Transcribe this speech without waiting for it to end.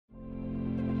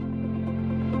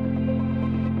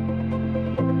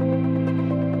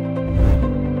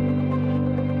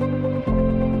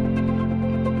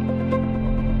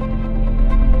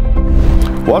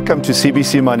Welcome to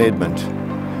CBC Mount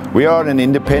Edmund. We are an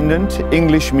independent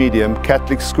English medium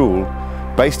Catholic school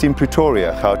based in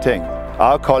Pretoria, Gauteng.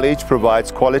 Our college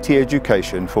provides quality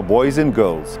education for boys and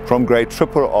girls from grade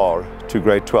RRR to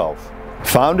grade 12.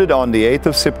 Founded on the 8th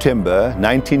of September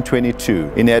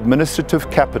 1922 in the administrative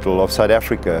capital of South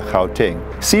Africa, Gauteng,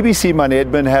 CBC Mount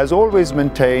Edmund has always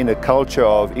maintained a culture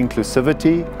of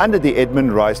inclusivity under the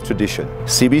Edmund Rice tradition.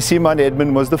 CBC Mount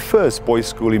Edmund was the first boys'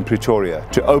 school in Pretoria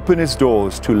to open its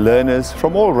doors to learners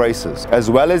from all races, as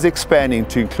well as expanding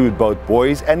to include both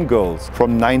boys and girls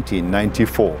from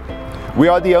 1994. We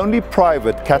are the only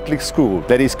private Catholic school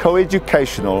that is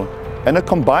co-educational and a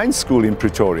combined school in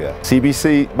Pretoria.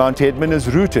 CBC Mount Edmund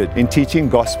is rooted in teaching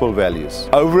gospel values.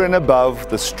 Over and above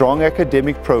the strong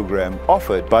academic program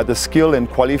offered by the skilled and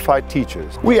qualified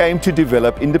teachers, we aim to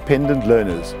develop independent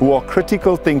learners who are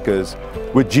critical thinkers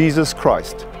with Jesus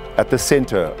Christ at the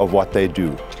center of what they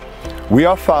do. We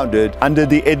are founded under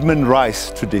the Edmund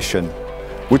Rice tradition,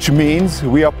 which means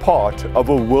we are part of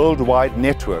a worldwide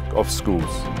network of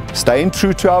schools. Staying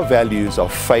true to our values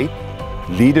of faith,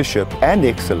 leadership and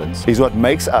excellence is what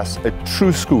makes us a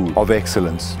true school of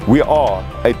excellence. We are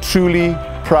a truly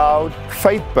proud,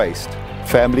 faith-based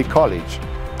family college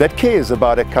that cares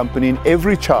about accompanying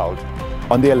every child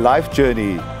on their life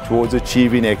journey towards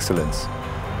achieving excellence.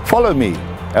 Follow me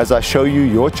as I show you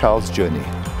your child's journey.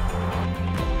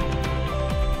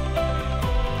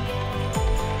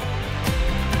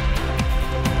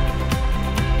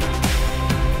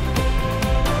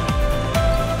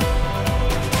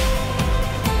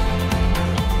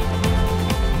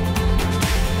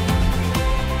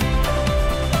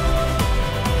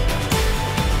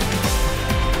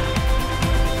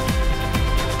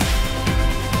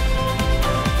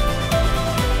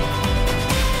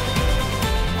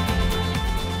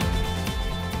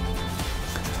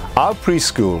 Our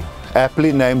preschool,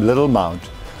 aptly named Little Mount,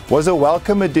 was a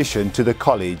welcome addition to the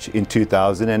college in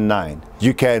 2009.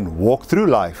 You can walk through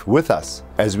life with us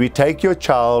as we take your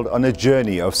child on a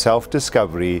journey of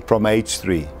self-discovery from age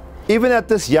 3. Even at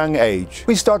this young age,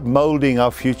 we start molding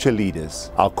our future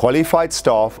leaders. Our qualified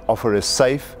staff offer a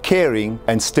safe, caring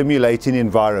and stimulating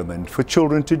environment for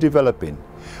children to develop in.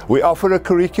 We offer a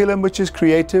curriculum which is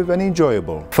creative and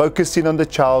enjoyable, focusing on the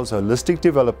child's holistic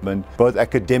development both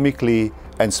academically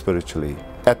and spiritually.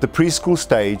 At the preschool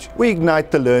stage, we ignite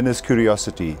the learner's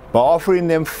curiosity by offering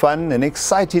them fun and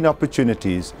exciting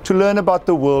opportunities to learn about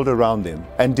the world around them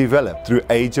and develop through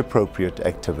age-appropriate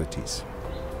activities.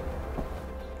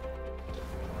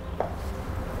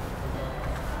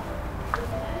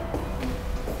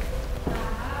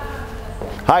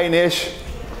 Hi Inesh.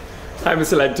 Hi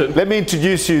Mr. Langton. Let me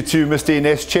introduce you to Mr.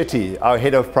 Inesh Chetty, our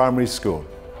head of primary school.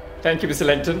 Thank you Mr.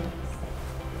 Langton.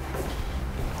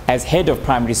 As head of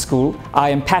primary school, I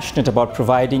am passionate about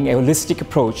providing a holistic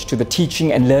approach to the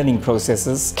teaching and learning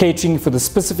processes, catering for the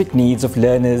specific needs of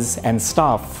learners and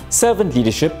staff. Servant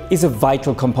leadership is a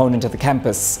vital component of the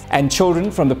campus, and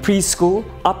children from the preschool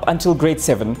up until grade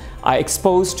 7 are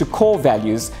exposed to core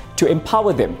values to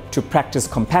empower them to practice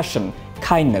compassion,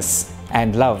 kindness,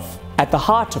 and love. At the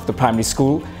heart of the primary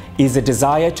school is a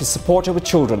desire to support our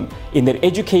children in their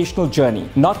educational journey,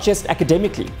 not just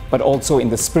academically, but also in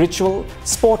the spiritual,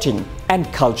 sporting,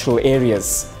 and cultural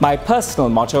areas. My personal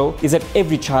motto is that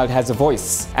every child has a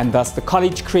voice, and thus the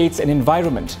college creates an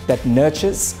environment that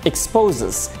nurtures,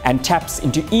 exposes, and taps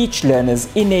into each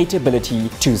learner's innate ability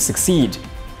to succeed.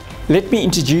 Let me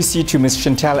introduce you to Ms.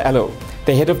 Chantal Allo,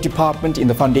 the head of department in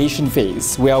the foundation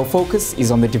phase, where our focus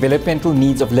is on the developmental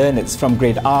needs of learners from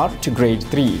grade R to grade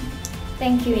 3.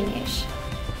 Thank you, Inesh.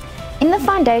 In the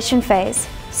foundation phase,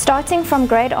 starting from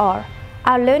grade R,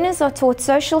 our learners are taught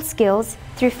social skills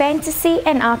through fantasy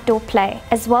and outdoor play,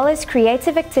 as well as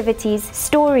creative activities,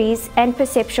 stories, and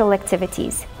perceptual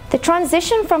activities. The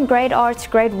transition from grade R to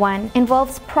grade 1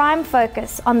 involves prime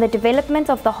focus on the development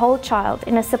of the whole child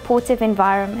in a supportive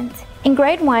environment. In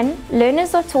grade 1,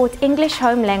 learners are taught English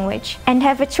home language and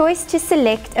have a choice to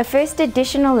select a first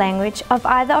additional language of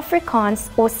either Afrikaans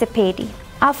or Sepedi.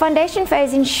 Our foundation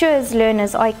phase ensures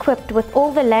learners are equipped with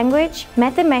all the language,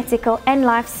 mathematical and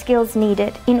life skills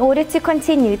needed in order to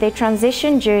continue their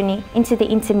transition journey into the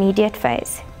intermediate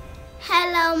phase.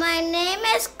 Hello, my name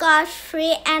is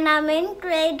Godfrey and I'm in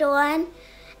grade 1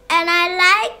 and I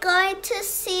like going to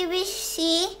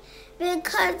CBC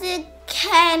because you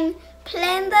can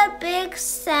play in the big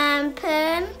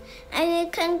sampan and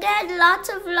you can get lots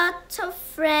of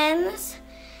friends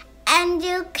and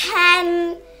you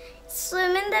can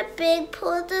swim in the big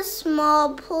pool, the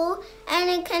small pool, and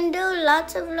you can do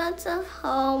lots of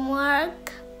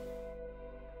homework.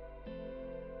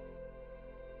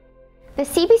 The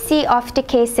CBC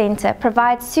Aftercare Centre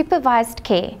provides supervised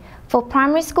care for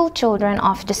primary school children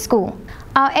after school.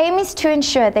 Our aim is to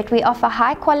ensure that we offer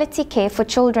high quality care for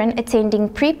children attending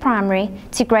pre-primary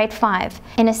to grade 5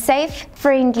 in a safe,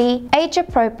 friendly,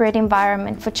 age-appropriate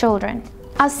environment for children.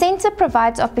 Our centre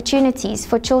provides opportunities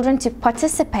for children to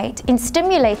participate in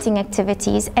stimulating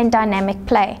activities and dynamic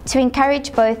play to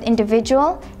encourage both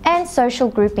individual and social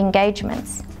group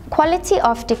engagements. Quality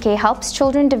aftercare helps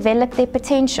children develop their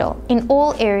potential in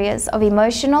all areas of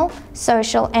emotional,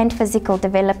 social and physical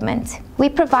development. We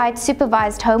provide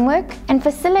supervised homework and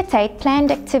facilitate planned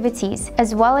activities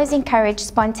as well as encourage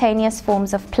spontaneous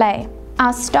forms of play.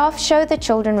 Our staff show the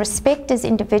children respect as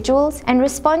individuals and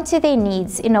respond to their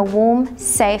needs in a warm,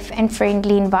 safe and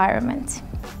friendly environment.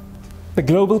 The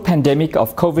global pandemic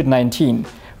of COVID-19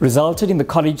 resulted in the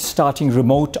college starting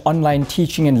remote online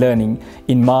teaching and learning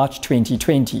in March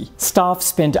 2020. Staff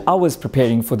spent hours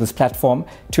preparing for this platform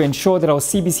to ensure that our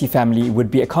CBC family would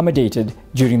be accommodated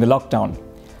during the lockdown.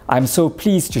 I'm so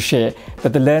pleased to share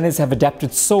that the learners have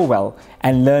adapted so well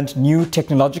and learned new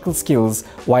technological skills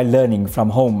while learning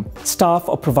from home. Staff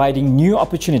are providing new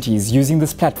opportunities using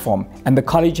this platform, and the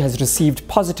college has received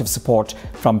positive support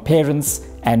from parents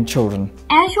and children.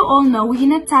 As you all know, we're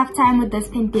in a tough time with this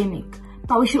pandemic.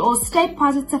 But we should all stay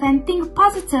positive and think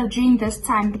positive during this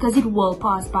time because it will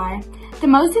pass by. The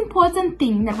most important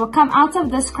thing that will come out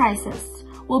of this crisis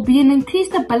will be an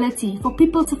increased ability for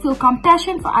people to feel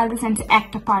compassion for others and to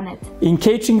act upon it. In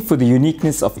catering for the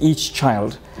uniqueness of each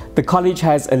child, the college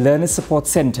has a learner support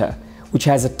centre which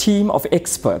has a team of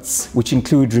experts which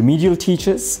include remedial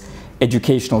teachers,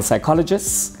 educational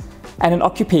psychologists and an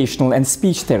occupational and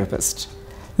speech therapist.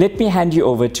 Let me hand you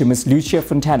over to Ms. Lucia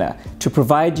Fontana to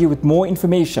provide you with more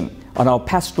information on our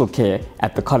pastoral care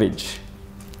at the college.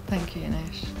 Thank you,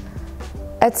 Ines.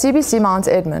 At CBC Mount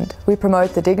Edmund, we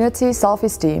promote the dignity,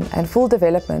 self-esteem and full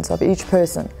development of each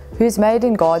person who is made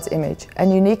in God's image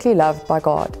and uniquely loved by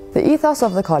God. The ethos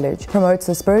of the college promotes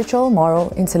the spiritual,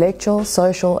 moral, intellectual,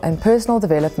 social and personal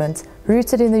development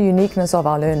rooted in the uniqueness of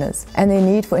our learners and their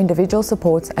need for individual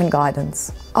support and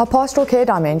guidance. Our pastoral care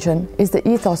dimension is the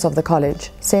ethos of the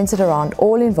college, centered around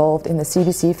all involved in the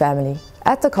CBC family.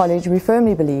 At the college, we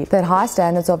firmly believe that high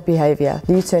standards of behavior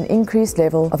lead to an increased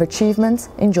level of achievement,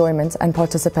 enjoyment and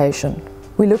participation.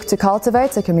 We look to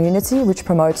cultivate a community which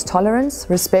promotes tolerance,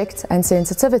 respect and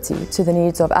sensitivity to the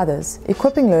needs of others,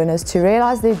 equipping learners to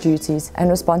realize their duties and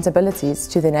responsibilities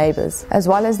to their neighbours, as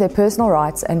well as their personal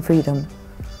rights and freedom.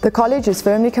 The college is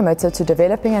firmly committed to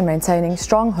developing and maintaining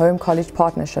strong home-college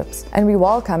partnerships, and we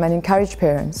welcome and encourage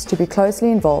parents to be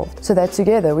closely involved so that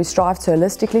together we strive to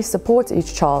holistically support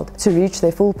each child to reach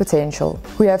their full potential.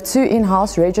 We have 2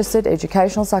 in-house registered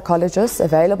educational psychologists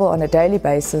available on a daily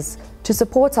basis to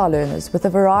support our learners with a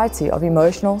variety of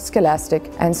emotional, scholastic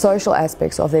and social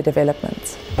aspects of their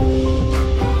development.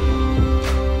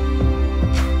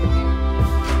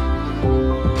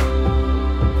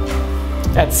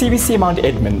 At CBC Mount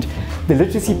Edmund, the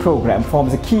literacy program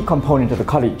forms a key component of the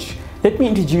college. Let me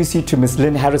introduce you to Ms.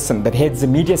 Lynn Harrison that heads the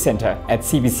Media Centre at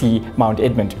CBC Mount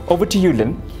Edmund. Over to you,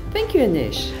 Lynn. Thank you,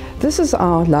 Ines. This is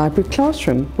our library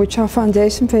classroom, which our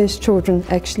foundation phase children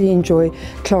actually enjoy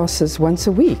classes once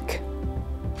a week.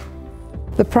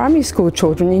 The primary school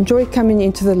children enjoy coming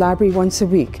into the library once a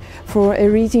week for a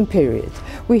reading period.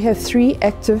 We have 3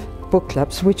 active book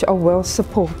clubs which are well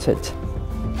supported.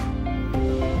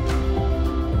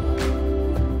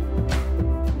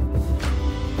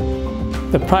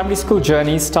 The primary school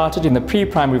journey started in the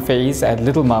pre-primary phase at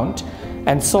Little Mount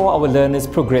and saw our learners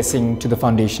progressing to the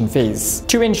foundation phase.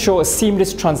 To ensure a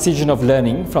seamless transition of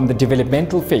learning from the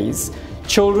developmental phase,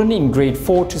 children in grade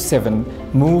 4 to 7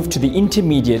 moved to the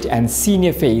intermediate and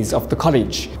senior phase of the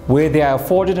college, where they are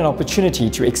afforded an opportunity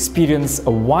to experience a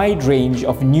wide range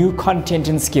of new content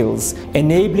and skills,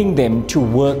 enabling them to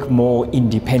work more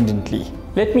independently.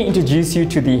 Let me introduce you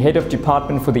to the Head of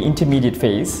Department for the Intermediate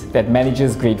Phase that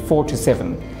manages grade 4 to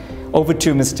 7. Over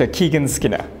to Mr. Keegan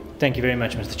Skinner. Thank you very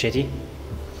much, Mr. Chetty.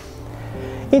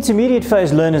 Intermediate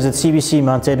phase learners at CBC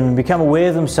Mount Edmund become aware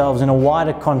of themselves in a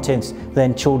wider context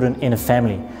than children in a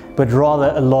family, but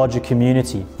rather a larger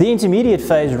community. The intermediate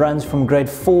phase runs from grade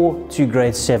 4 to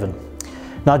grade 7.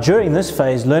 Now, during this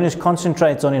phase, learners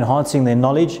concentrate on enhancing their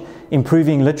knowledge,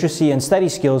 improving literacy and study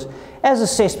skills as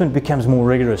assessment becomes more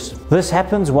rigorous. This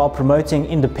happens while promoting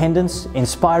independence,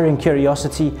 inspiring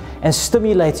curiosity, and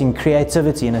stimulating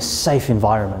creativity in a safe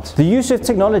environment. The use of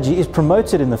technology is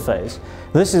promoted in the phase.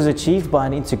 This is achieved by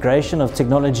an integration of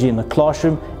technology in the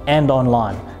classroom and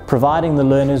online, providing the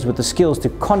learners with the skills to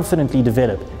confidently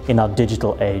develop in our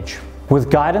digital age. With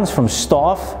guidance from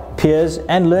staff, peers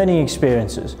and learning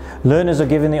experiences, learners are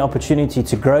given the opportunity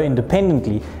to grow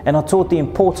independently and are taught the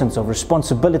importance of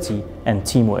responsibility and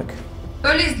teamwork. We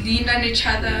always leaned on each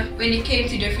other when it came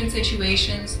to different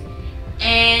situations,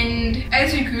 and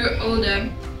as we grew older,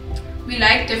 we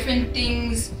liked different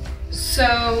things,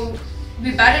 so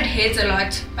we butted heads a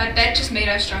lot, but that just made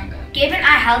us stronger. Gabe and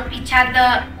I help each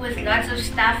other with lots of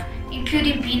stuff,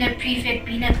 including being a prefect,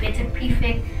 being a better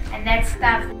prefect, and that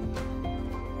stuff.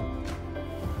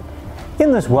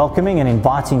 In this welcoming and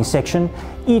inviting section,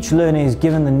 each learner is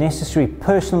given the necessary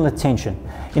personal attention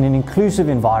in an inclusive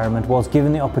environment whilst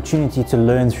given the opportunity to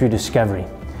learn through discovery.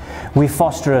 We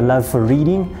foster a love for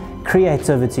reading,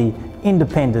 creativity,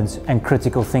 independence and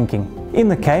critical thinking. In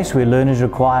the case where learners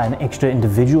require an extra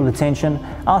individual attention,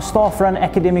 our staff run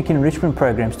academic enrichment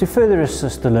programs to further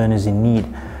assist the learners in need,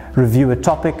 review a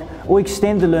topic or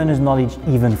extend the learner's knowledge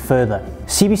even further.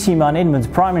 CBC Mount Edmund's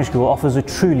primary school offers a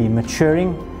truly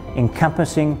maturing,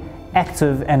 encompassing,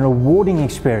 active and rewarding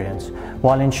experience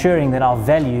while ensuring that our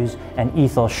values and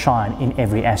ethos shine in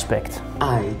every aspect.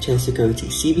 I chose to go to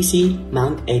CBC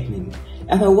Mount Edmund.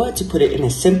 If I were to put it in a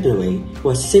simpler way, it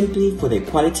was simply for their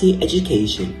quality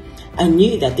education. I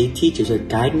knew that their teachers would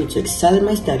guide me to excel in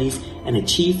my studies and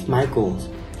achieve my goals.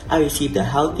 I received a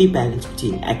healthy balance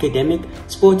between academic,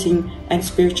 sporting and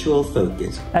spiritual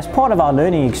focus. As part of our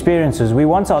learning experiences, we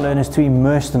want our learners to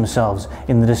immerse themselves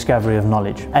in the discovery of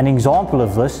knowledge. An example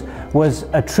of this was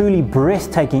a truly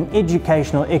breathtaking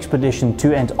educational expedition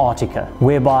to Antarctica,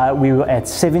 whereby we were at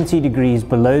 70 degrees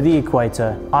below the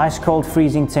equator, ice-cold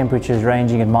freezing temperatures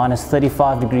ranging at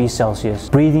 -35 degrees Celsius,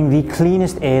 breathing the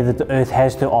cleanest air that the Earth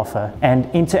has to offer, and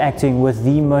interacting with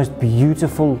the most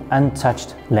beautiful,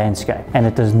 untouched landscape. And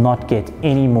it does not get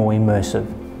any more immersive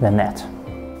than that.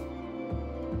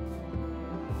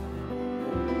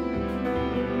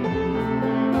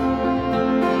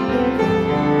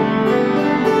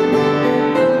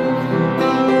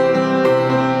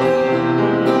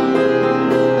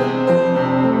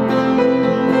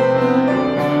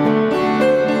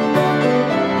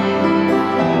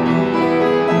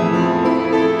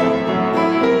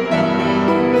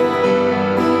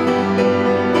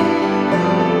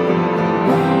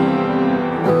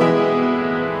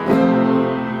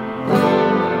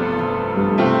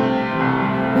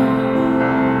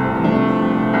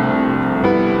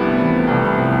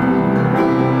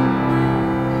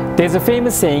 There's a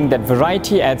famous saying that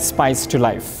variety adds spice to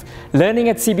life. Learning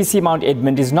at CBC Mount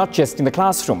Edmund is not just in the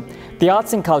classroom. The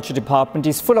Arts and Culture Department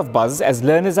is full of buzz as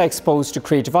learners are exposed to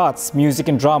creative arts, music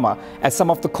and drama as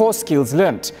some of the core skills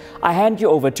learnt. I hand you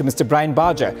over to Mr. Brian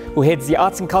Barger, who heads the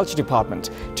Arts and Culture Department,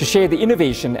 to share the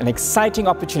innovation and exciting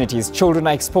opportunities children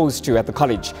are exposed to at the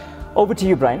college. Over to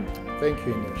you, Brian. Thank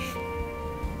you, Nish.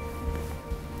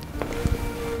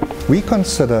 We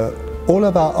consider all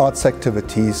of our arts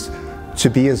activities to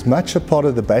be as much a part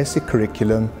of the basic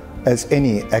curriculum as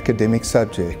any academic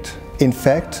subject. In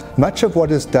fact, much of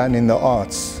what is done in the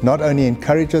arts not only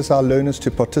encourages our learners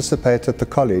to participate at the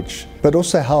college, but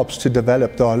also helps to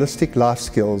develop the holistic life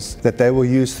skills that they will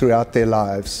use throughout their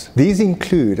lives. These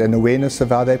include an awareness of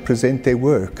how they present their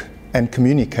work and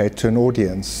communicate to an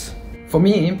audience. For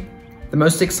me, the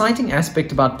most exciting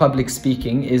aspect about public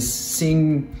speaking is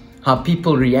seeing how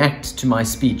people react to my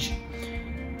speech.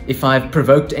 If I've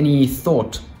provoked any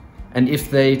thought, and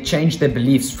if they change their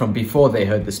beliefs from before they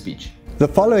heard the speech. The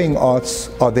following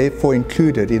arts are therefore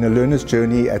included in a learner's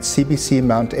journey at CBC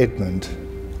Mount Edmund: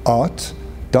 art,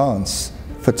 dance,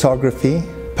 photography,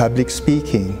 public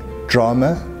speaking,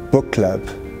 drama, book club,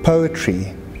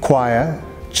 poetry, choir,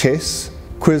 chess,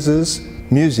 quizzes,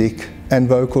 music, and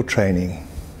vocal training.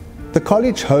 The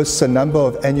college hosts a number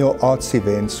of annual arts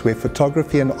events where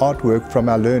photography and artwork from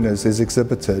our learners is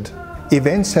exhibited.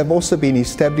 Events have also been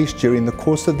established during the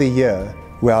course of the year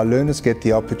where our learners get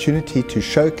the opportunity to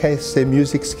showcase their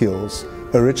music skills,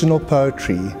 original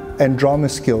poetry and drama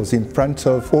skills in front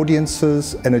of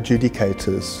audiences and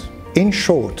adjudicators. In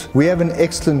short, we have an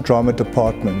excellent drama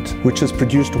department which has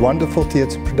produced wonderful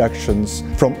theatre productions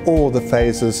from all the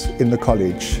phases in the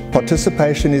college.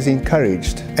 Participation is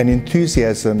encouraged and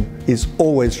enthusiasm is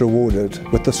always rewarded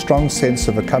with a strong sense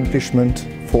of accomplishment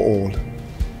for all.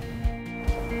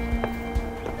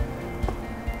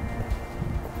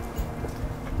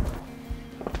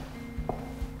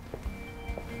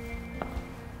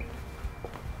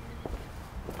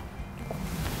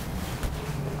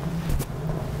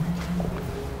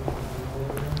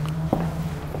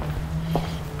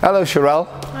 Hello, Sherelle.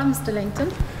 Hi, Mr.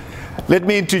 Langton. Let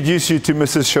me introduce you to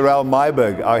Mrs. Sherelle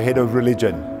Myberg, our Head of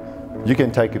Religion. You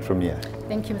can take it from here.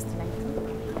 Thank you, Mr.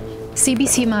 Langton.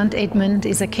 CBC Mount Edmund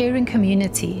is a caring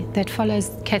community that follows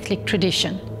Catholic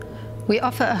tradition. We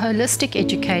offer a holistic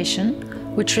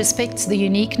education which respects the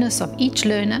uniqueness of each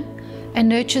learner and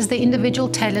nurtures their individual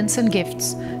talents and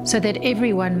gifts so that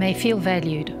everyone may feel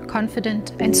valued,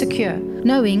 confident and secure,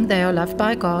 knowing they are loved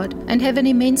by God and have an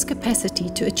immense capacity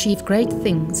to achieve great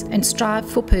things and strive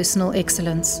for personal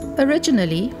excellence.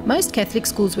 Originally, most Catholic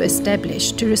schools were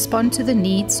established to respond to the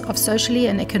needs of socially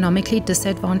and economically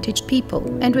disadvantaged people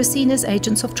and were seen as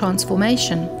agents of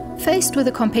transformation. Faced with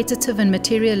the competitive and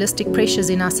materialistic pressures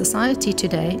in our society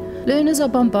today, learners are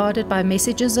bombarded by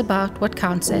messages about what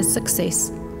counts as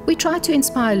success. We try to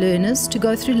inspire learners to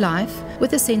go through life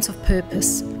with a sense of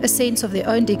purpose, a sense of their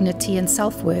own dignity and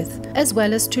self-worth, as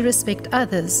well as to respect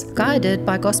others, guided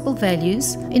by gospel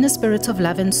values in a spirit of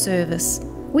love and service.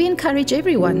 We encourage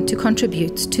everyone to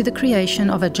contribute to the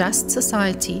creation of a just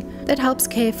society that helps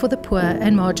care for the poor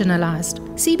and marginalized.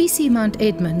 CBC Mount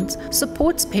Edmund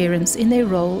supports parents in their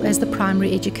role as the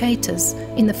primary educators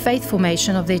in the faith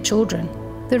formation of their children.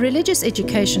 The religious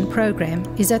education program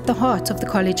is at the heart of the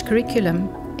college curriculum.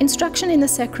 Instruction in the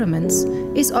sacraments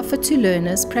is offered to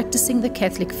learners practicing the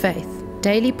Catholic faith.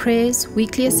 Daily prayers,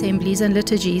 weekly assemblies and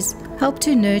liturgies help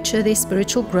to nurture their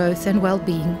spiritual growth and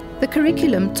well-being. The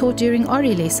curriculum taught during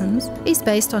ORI lessons is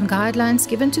based on guidelines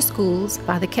given to schools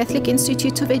by the Catholic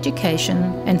Institute of Education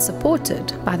and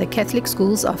supported by the Catholic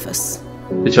Schools Office.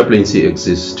 The chaplaincy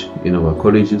exists in our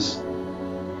colleges,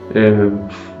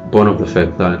 born of the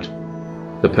fact that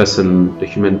the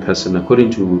human person,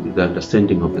 according to the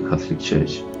understanding of the Catholic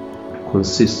Church,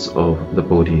 consists of the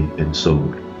body and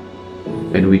soul.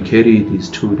 And we carry these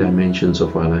two dimensions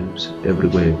of our lives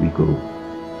everywhere we go.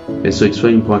 And so it's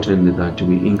very important that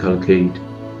we inculcate,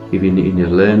 even in a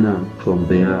learner from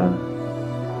their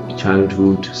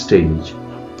childhood stage,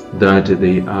 that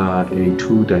they are a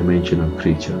two-dimensional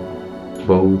creature,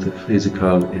 both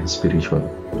physical and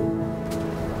spiritual.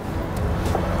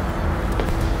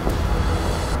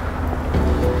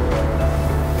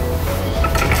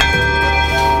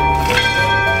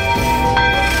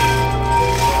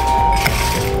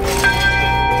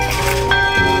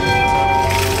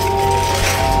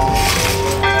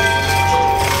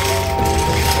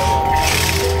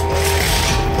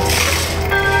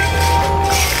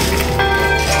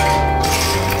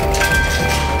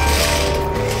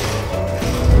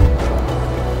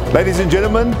 Ladies and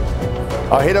gentlemen,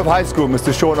 our head of high school,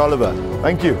 Mr. Sean Oliver.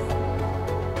 Thank you.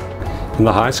 In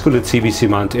the high school at CBC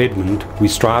Mount Edmund, we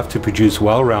strive to produce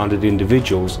well-rounded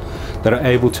individuals that are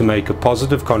able to make a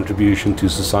positive contribution to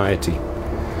society.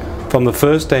 From the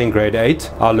first day in grade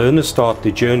 8, our learners start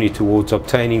their journey towards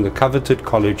obtaining the coveted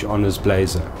college honours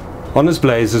blazer. Honours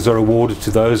blazers are awarded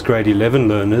to those grade 11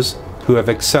 learners who have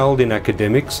excelled in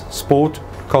academics, sport,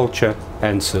 culture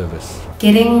and service.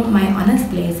 Getting my honours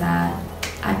blazer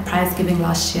at prize giving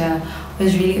last year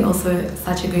was really also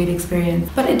such a great experience.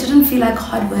 But it didn't feel like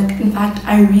hard work. In fact,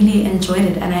 I really enjoyed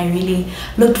it and I really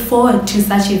looked forward to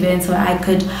such events where I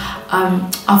could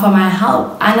offer my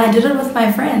help, and I did it with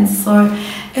my friends. So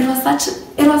it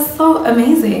was so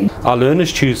amazing. Our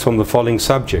learners choose from the following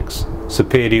subjects: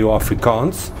 Superior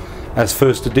Afrikaans as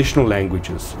first additional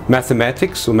languages,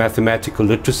 mathematics or mathematical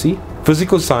literacy,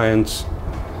 physical science,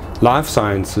 life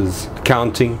sciences,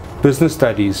 accounting, business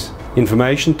studies,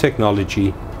 information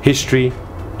technology, history,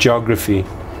 geography,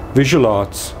 visual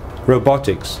arts,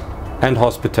 robotics, and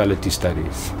hospitality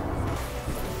studies.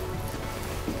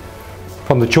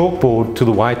 From the chalkboard to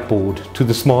the whiteboard to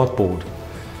the smartboard,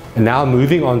 and now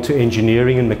moving on to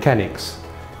engineering and mechanics,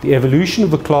 the evolution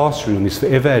of the classroom is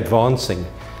forever advancing,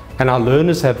 and our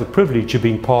learners have the privilege of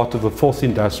being part of the fourth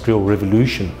industrial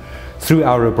revolution through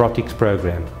our robotics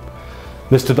program.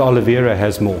 Mr. De Oliveira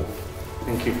has more.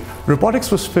 Thank you.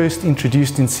 Robotics was first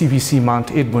introduced in CBC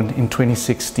Mount Edmund in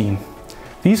 2016.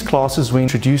 These classes were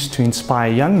introduced to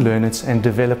inspire young learners and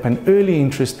develop an early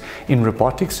interest in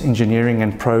robotics, engineering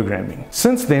and programming.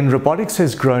 Since then, robotics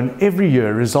has grown every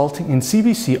year, resulting in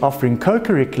CBC offering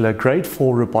co-curricular grade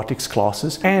 4 robotics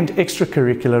classes and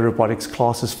extracurricular robotics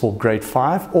classes for grade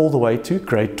 5 all the way to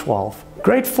grade 12.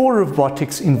 Grade 4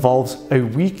 robotics involves a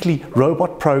weekly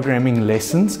robot programming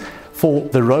lessons for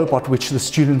the robot which the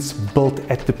students built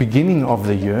at the beginning of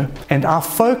the year, and our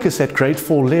focus at grade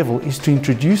 4 level is to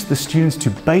introduce the students to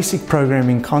basic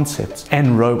programming concepts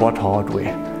and robot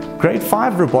hardware. Grade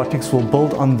 5 robotics will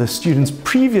build on the students'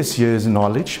 previous year's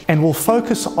knowledge and will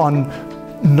focus on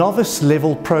novice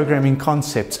level programming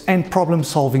concepts and problem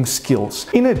solving skills.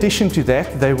 In addition to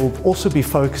that, they will also be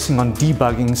focusing on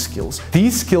debugging skills.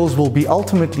 These skills will be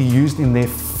ultimately used in their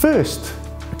first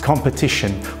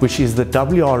competition, which is the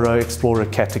WRO Explorer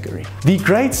category. The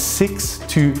grade 6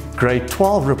 to grade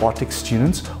 12 robotics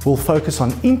students will focus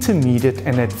on intermediate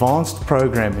and advanced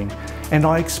programming and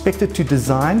are expected to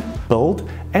design, build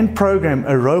and program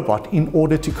a robot in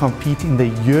order to compete in the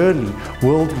yearly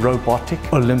World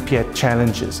Robotic Olympiad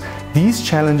Challenges. These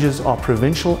challenges are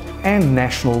provincial and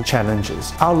national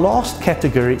challenges. Our last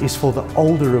category is for the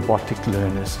older robotic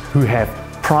learners who have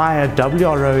prior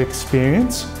WRO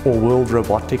experience or World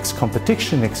Robotics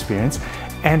Competition experience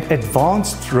and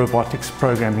advanced robotics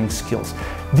programming skills.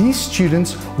 These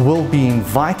students will be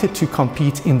invited to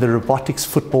compete in the robotics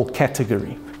football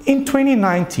category. In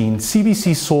 2019,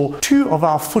 CBC saw 2 of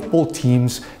our football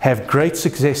teams have great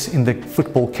success in the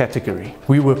football category.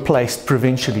 We were placed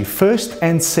provincially 1st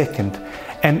and 2nd,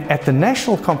 and at the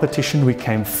national competition we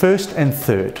came 1st and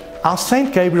 3rd. Our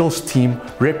St. Gabriel's team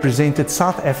represented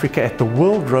South Africa at the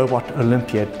World Robot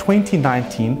Olympiad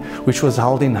 2019, which was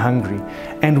held in Hungary,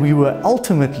 and we were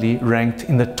ultimately ranked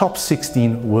in the top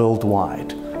 16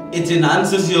 worldwide. It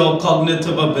enhances your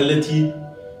cognitive ability,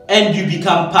 and you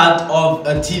become part of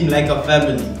a team like a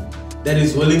family that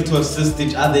is willing to assist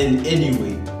each other in any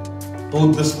way,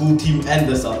 both the school team and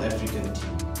the South African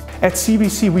team. At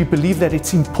CBC, we believe that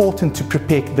it's important to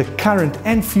prepare the current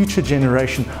and future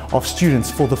generation of students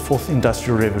for the 4th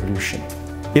Industrial Revolution.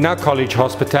 In our college,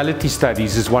 hospitality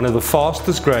studies is one of the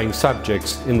fastest growing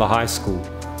subjects in the high school.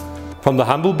 From the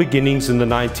humble beginnings in the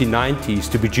 1990s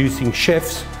to producing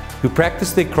chefs who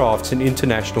practice their crafts in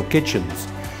international kitchens,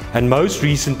 and most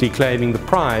recently claiming the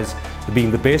prize for being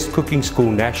the best cooking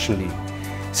school nationally.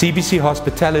 CBC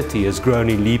Hospitality has grown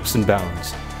in leaps and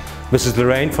bounds. Mrs.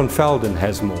 Lorraine van Velden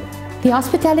has more. The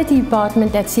hospitality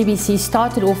department at CBC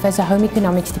started off as a home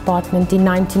economics department in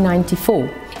 1994.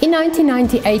 In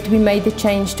 1998 we made the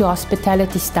change to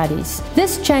hospitality studies.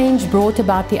 This change brought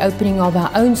about the opening of our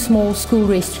own small school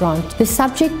restaurant. The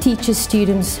subject teaches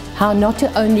students how not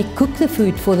to only cook the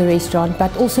food for the restaurant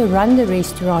but also run the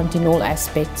restaurant in all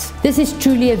aspects. This is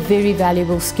truly a very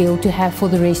valuable skill to have for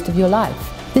the rest of your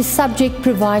life. This subject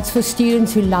provides for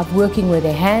students who love working with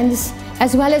their hands,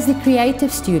 as well as the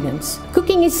creative students.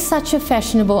 Cooking is such a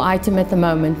fashionable item at the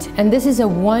moment, and this is a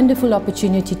wonderful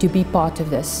opportunity to be part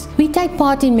of this. We take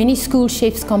part in many school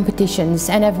chefs competitions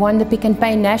and have won the Pick and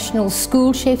Pay National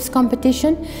School Chefs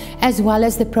competition, as well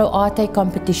as the Pro Arte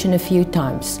competition a few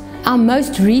times. Our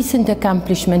most recent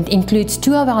accomplishment includes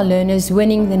 2 of our learners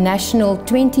winning the National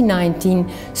 2019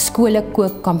 Skole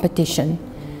Kook competition.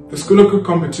 The Skole Kook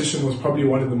competition was probably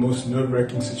one of the most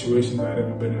nerve-wracking situations I'd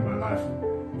ever been in my life.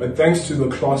 But thanks to the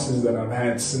classes that I've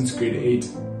had since grade 8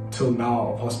 till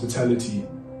now of hospitality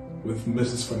with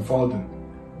Mrs. van Velden,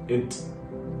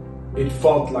 it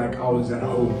felt like I was at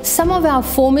home. Some of our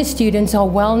former students are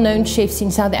well-known chefs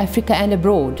in South Africa and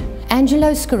abroad.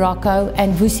 Angelo Scirocco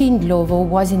and Vusi Ndlovu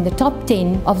was in the top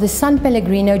 10 of the San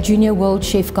Pellegrino Junior World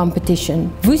Chef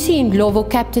competition. Vusi Ndlovu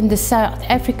captained the South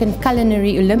African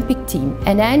Culinary Olympic team,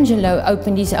 and Angelo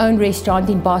opened his own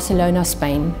restaurant in Barcelona,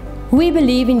 Spain. We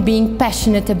believe in being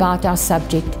passionate about our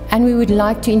subject, and we would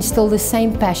like to instill the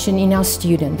same passion in our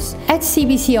students. At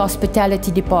CBC Hospitality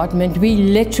Department, we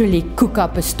literally cook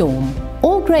up a storm.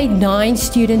 All grade 9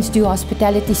 students do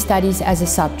hospitality studies as a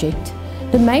subject.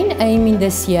 The main aim in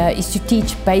this year is to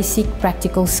teach basic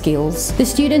practical skills. The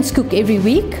students cook every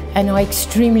week and are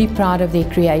extremely proud of their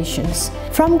creations.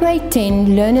 From grade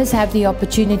 10, learners have the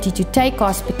opportunity to take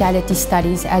hospitality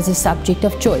studies as a subject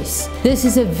of choice. This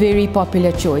is a very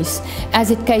popular choice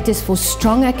as it caters for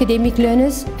strong academic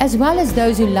learners as well as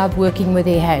those who love working with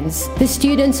their hands. The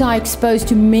students are exposed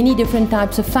to many different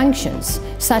types of functions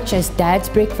such as dad's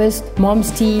breakfast,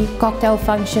 mom's tea, cocktail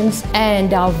functions,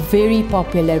 and our very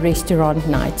popular restaurant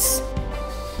nights.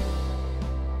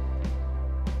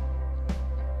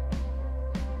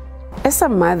 As a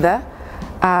mother,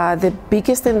 the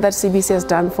biggest thing that CBC has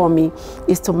done for me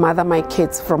is to mother my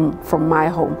kids from my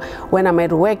home. When I'm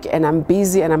at work and I'm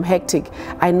busy and I'm hectic,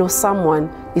 I know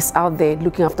someone is out there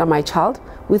looking after my child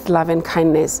with love and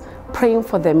kindness, praying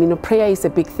for them. You know, prayer is a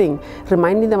big thing.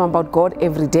 Reminding them about God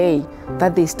every day,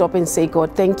 that they stop and say,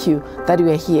 God, thank you that you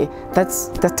are here.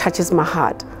 That touches my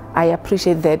heart. I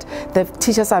appreciate that. The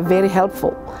teachers are very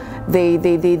helpful.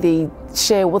 They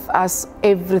share with us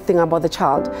everything about the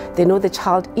child. They know the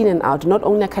child in and out, not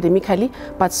only academically,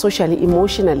 but socially,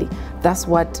 emotionally. That's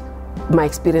what my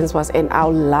experience was, and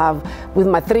our love. With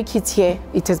my 3 kids here,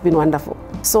 it has been wonderful.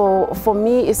 So for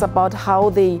me, it's about how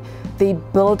they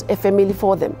build a family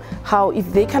for them. How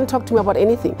if they can talk to me about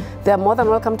anything, they are more than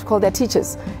welcome to call their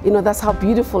teachers. You know, that's how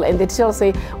beautiful. And the teacher will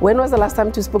say, when was the last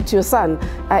time you spoke to your son?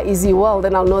 Is he well?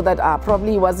 Then I'll know that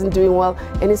probably he wasn't doing well.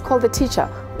 And it's called the teacher.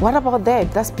 what about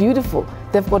that? That's beautiful.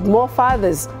 They've got more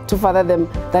fathers to father them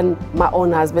than my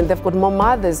own husband. They've got more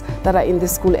mothers that are in the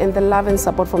school, and the love and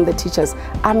support from the teachers,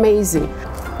 amazing.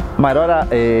 My daughter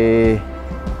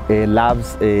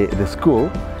loves the school.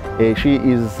 She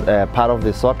is part of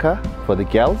the soccer for the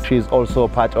girls. She is also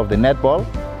part of the netball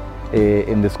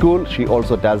in the school. She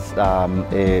also does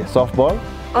softball.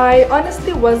 I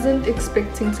honestly wasn't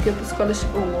expecting to get the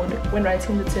scholarship award when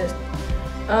writing the test.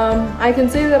 I can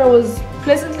say that I was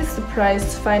pleasantly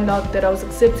surprised to find out that I was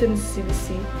accepted into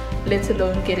CBC, let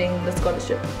alone getting the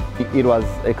scholarship. It was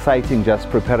exciting just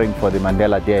preparing for the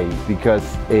Mandela Day because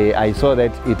I saw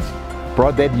that it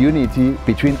brought that unity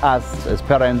between us as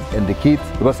parents and the kids,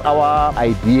 because our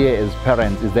idea as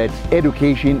parents is that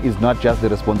education is not just the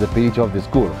responsibility of the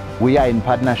school. We are in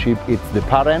partnership. It's the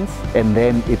parents, and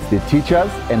then it's the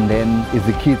teachers, and then it's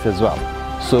the kids as well.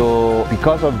 So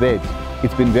because of that,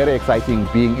 it's been very exciting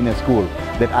being in a school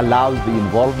that allows the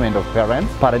involvement of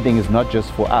parents. Parenting is not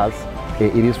just for us,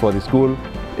 it is for the school.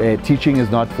 Teaching is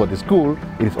not for the school,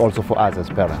 it is also for us as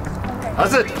parents.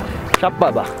 That's it. Chap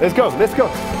baba. Let's go, let's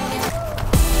go.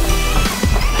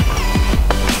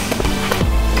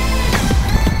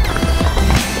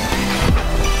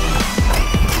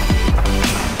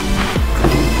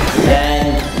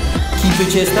 And keep your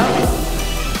chest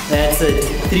up. That's it.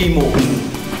 3 more.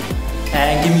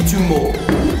 And give me 2 more.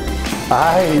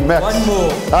 Aye, Max. 1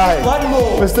 more. Aye. 1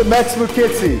 more. Mr. Max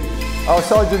Muketsi, our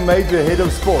Sergeant Major, Head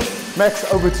of Sport. Max,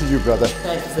 over to you, brother.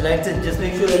 Thank you, Selected. Just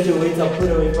make sure that your weights are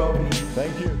put away properly.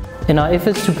 Thank you. In our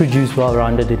efforts to produce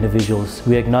well-rounded individuals,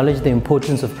 we acknowledge the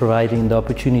importance of providing the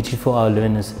opportunity for our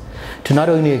learners to not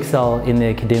only excel in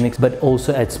their academics, but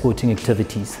also at sporting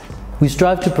activities. We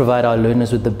strive to provide our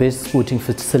learners with the best sporting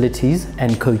facilities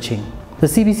and coaching. The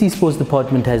CBC Sports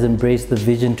Department has embraced the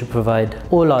vision to provide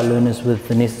all our learners with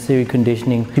the necessary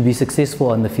conditioning to be successful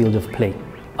on the field of play.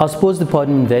 Our sports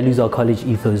department values our college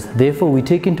ethos. Therefore, we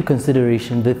take into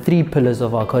consideration the 3 pillars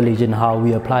of our college and how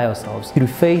we apply ourselves through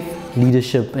faith,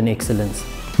 leadership, and excellence.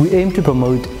 We aim to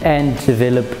promote and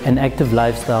develop an active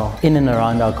lifestyle in and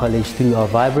around our college through our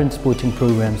vibrant sporting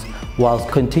programs, whilst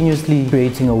continuously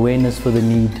creating awareness for the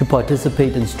need to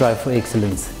participate and strive for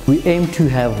excellence. We aim to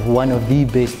have one of the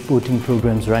best sporting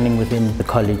programs running within the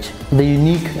college. The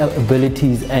unique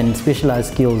abilities and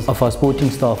specialized skills of our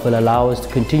sporting staff will allow us to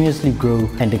continuously grow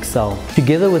and excel.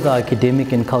 Together with our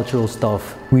academic and cultural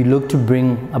staff, we look to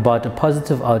bring about a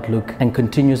positive outlook and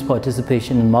continuous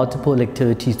participation in multiple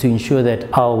activities to ensure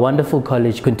that our wonderful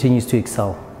college continues to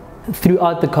excel.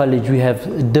 Throughout the college, we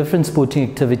have different sporting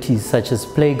activities such as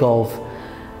play golf,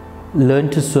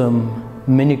 learn to swim,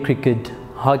 mini cricket,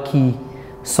 hockey,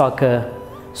 soccer,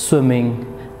 swimming,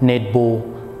 netball,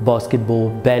 basketball,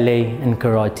 ballet, and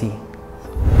karate.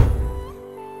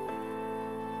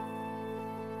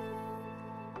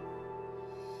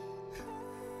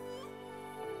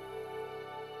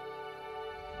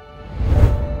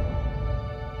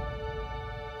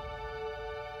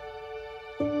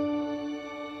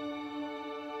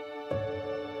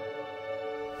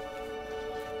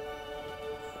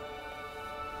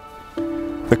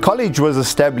 The college was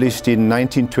established in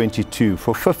 1922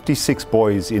 for 56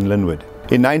 boys in Linwood.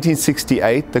 In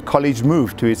 1968, the college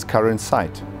moved to its current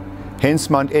site, hence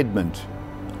Mount Edmund,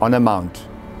 on a mount,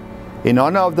 in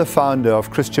honor of the founder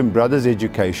of Christian Brothers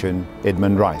Education,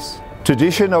 Edmund Rice.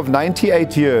 Tradition of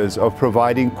 98 years of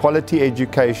providing quality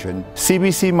education,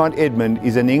 CBC Mount Edmund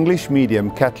is an English medium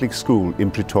Catholic school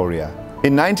in Pretoria.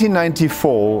 In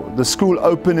 1994, the school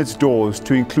opened its doors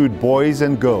to include boys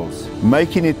and girls,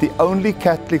 making it the only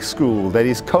Catholic school that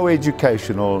is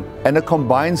co-educational and a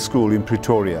combined school in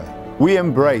Pretoria. We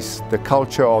embrace the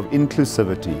culture of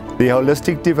inclusivity. The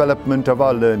holistic development of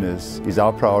our learners is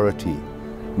our priority,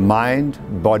 mind,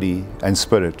 body, and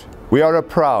spirit. We are a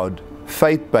proud,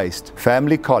 faith-based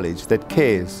family college that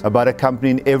cares about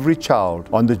accompanying every child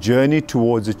on the journey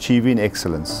towards achieving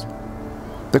excellence.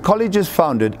 The college is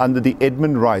founded under the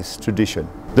Edmund Rice tradition.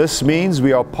 This means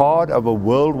we are part of a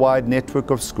worldwide network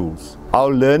of schools. Our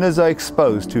learners are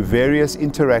exposed to various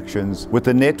interactions with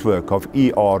the network of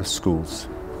ER schools.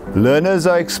 Learners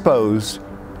are exposed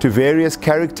to various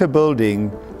character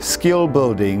building, skill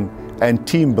building, and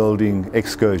team building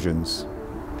excursions.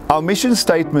 Our mission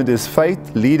statement is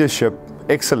faith, leadership,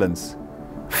 excellence.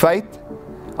 Faith,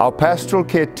 our pastoral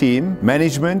care team,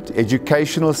 management,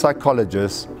 educational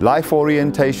psychologists, life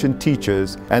orientation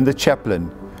teachers, and the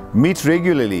chaplain meet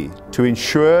regularly to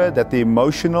ensure that the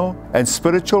emotional and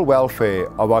spiritual welfare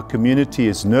of our community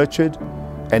is nurtured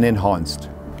and enhanced.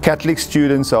 Catholic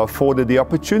students are afforded the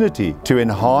opportunity to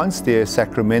enhance their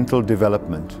sacramental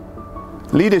development.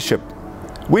 Leadership.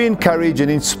 We encourage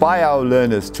and inspire our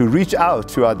learners to reach out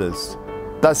to others,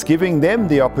 thus giving them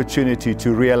the opportunity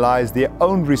to realize their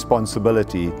own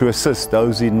responsibility to assist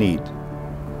those in need.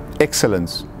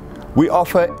 Excellence. We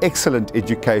offer excellent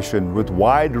education with a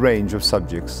wide range of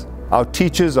subjects. Our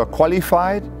teachers are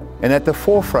qualified and at the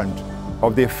forefront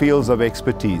of their fields of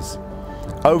expertise.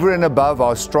 Over and above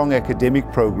our strong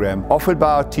academic program offered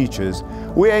by our teachers,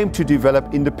 we aim to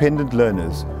develop independent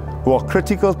learners who are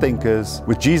critical thinkers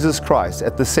with Jesus Christ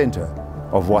at the center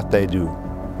of what they do.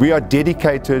 We are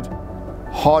dedicated,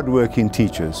 hard-working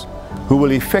teachers who will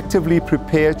effectively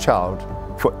prepare a child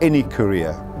for any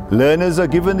career. Learners are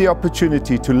given the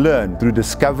opportunity to learn through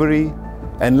discovery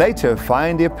and later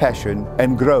find their passion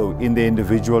and grow in their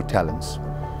individual talents.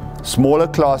 Smaller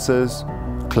classes,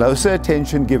 closer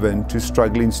attention given to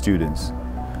struggling students.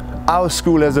 Our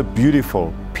school has a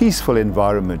beautiful, peaceful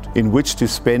environment in which to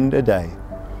spend a day.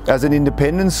 As an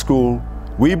independent school,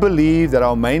 we believe that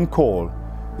our main call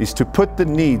is to put the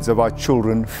needs of our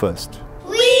children first.